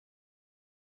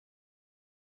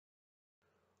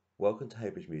Welcome to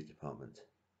Heybridge Music Department.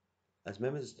 As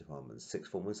members of the department,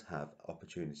 sixth formers have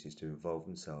opportunities to involve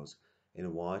themselves in a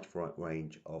wide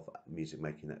range of music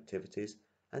making activities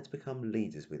and to become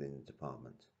leaders within the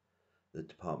department. The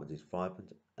department is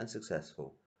vibrant and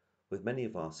successful, with many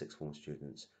of our sixth form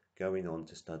students going on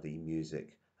to study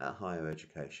music at higher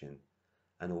education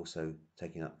and also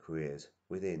taking up careers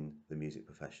within the music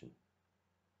profession.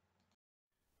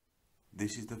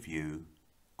 This is the view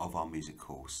of our music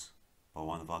course by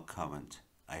one of our current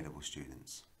A-level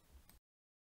students.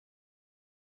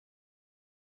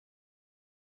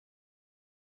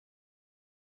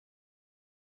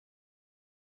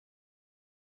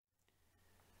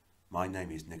 My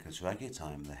name is Nicholas Raggett.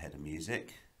 I am the head of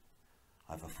music.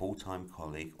 I have a full-time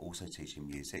colleague also teaching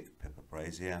music, Pippa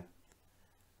Brazier,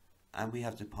 and we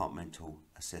have departmental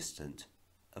assistant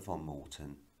Yvonne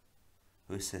Morton,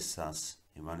 who assists us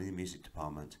in running the music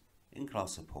department, in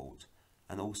class support,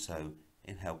 and also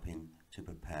in helping to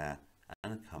prepare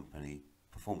and accompany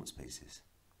performance pieces.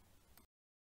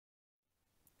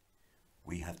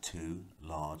 We have two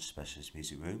large specialist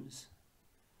music rooms.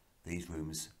 These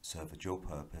rooms serve a dual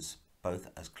purpose, both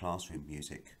as classroom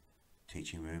music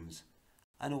teaching rooms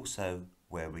and also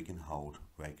where we can hold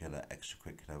regular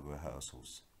extracurricular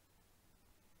rehearsals.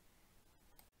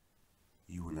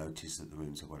 You will notice that the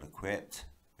rooms are well equipped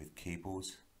with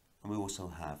keyboards, and we also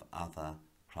have other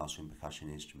classroom percussion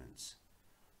instruments.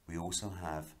 We also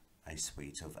have a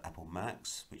suite of Apple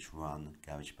Macs which run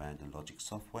GarageBand and Logic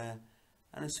software,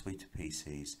 and a suite of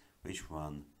PCs which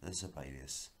run the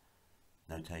Sibelius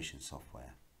notation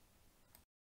software.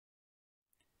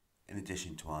 In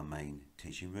addition to our main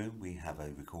teaching room, we have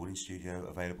a recording studio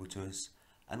available to us,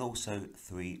 and also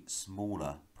 3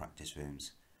 smaller practice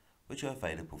rooms which are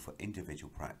available for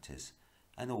individual practice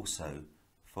and also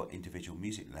for individual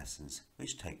music lessons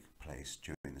which take place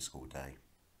during the school day.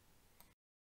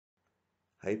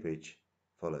 Heybridge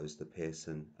follows the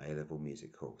Pearson A-level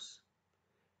music course.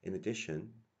 In addition,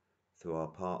 through our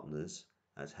partners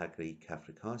at Hagley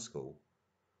Catholic High School,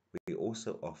 we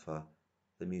also offer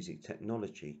the music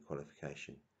technology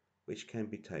qualification, which can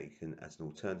be taken as an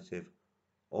alternative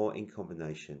or in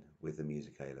combination with the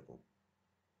music A-level.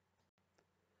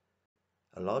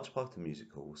 A large part of the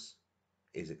music course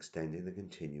is extending and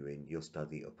continuing your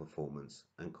study of performance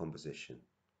and composition.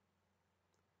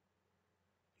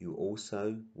 You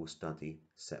also will study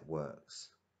set works.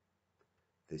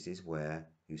 This is where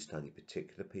you study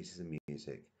particular pieces of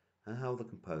music and how the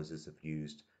composers have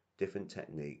used different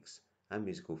techniques and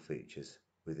musical features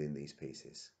within these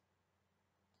pieces.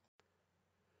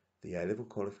 The A-level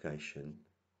qualification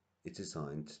is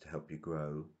designed to help you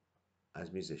grow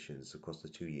as musicians across the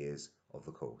 2 years of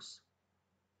the course.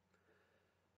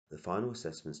 The final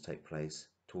assessments take place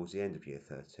towards the end of year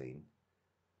 13,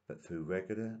 but through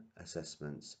regular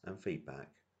assessments and feedback,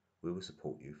 we will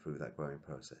support you through that growing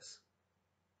process.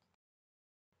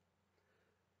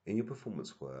 In your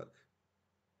performance work,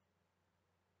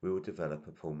 we will develop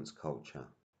a performance culture,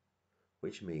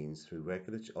 which means through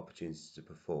regular opportunities to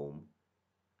perform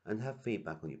and have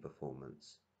feedback on your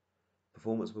performance,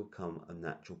 performance will become a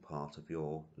natural part of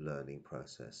your learning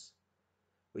process,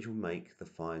 which will make the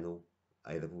final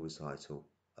A-level recital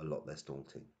a lot less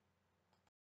daunting.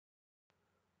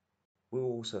 We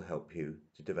will also help you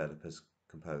to develop as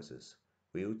composers.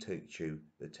 We will teach you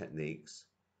the techniques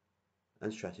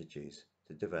and strategies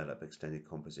to develop extended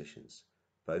compositions,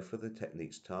 both for the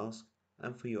techniques task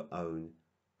and for your own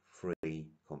free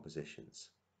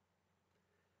compositions.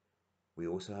 We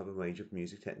also have a range of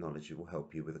music technology that will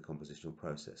help you with the compositional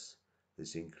process.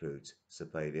 This includes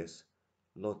Sibelius,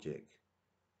 Logic,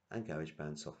 and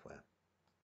GarageBand software.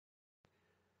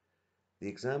 The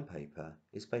exam paper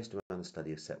is based around the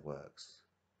study of set works.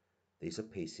 These are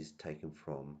pieces taken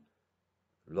from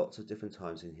lots of different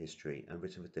times in history and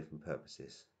written for different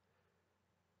purposes.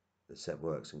 The set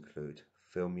works include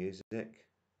film music,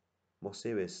 more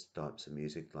serious types of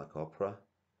music like opera,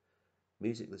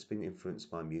 music that's been influenced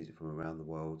by music from around the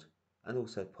world, and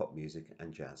also pop music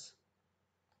and jazz.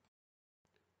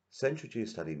 Central to your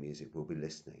study music will be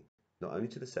listening, not only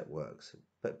to the set works,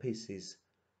 but pieces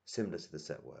similar to the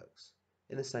set works.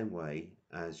 In the same way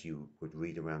as you would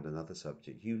read around another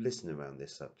subject, you listen around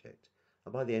this subject,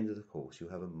 and by the end of the course you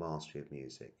have a mastery of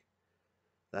music.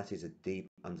 That is a deep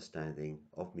understanding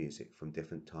of music from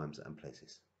different times and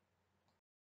places.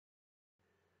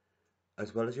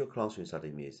 As well as your classroom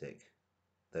study music,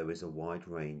 there is a wide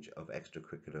range of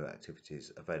extracurricular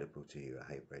activities available to you at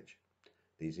Heybridge.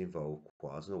 These involve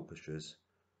choirs and orchestras,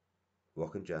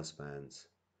 rock and jazz bands,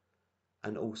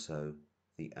 and also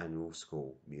the annual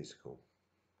school musical.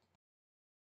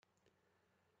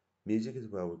 Music is a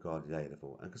well-regarded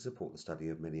A-level and can support the study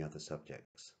of many other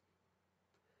subjects.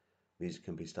 Music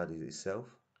can be studied itself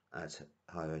at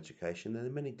higher education, and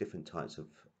there are many different types of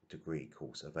degree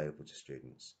course available to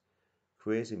students.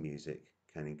 Careers in music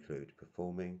can include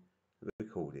performing, the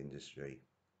recording industry,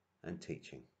 and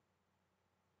teaching.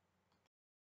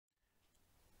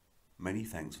 Many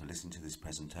thanks for listening to this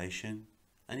presentation,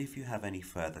 and if you have any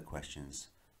further questions,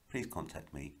 please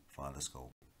contact me via the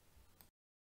school.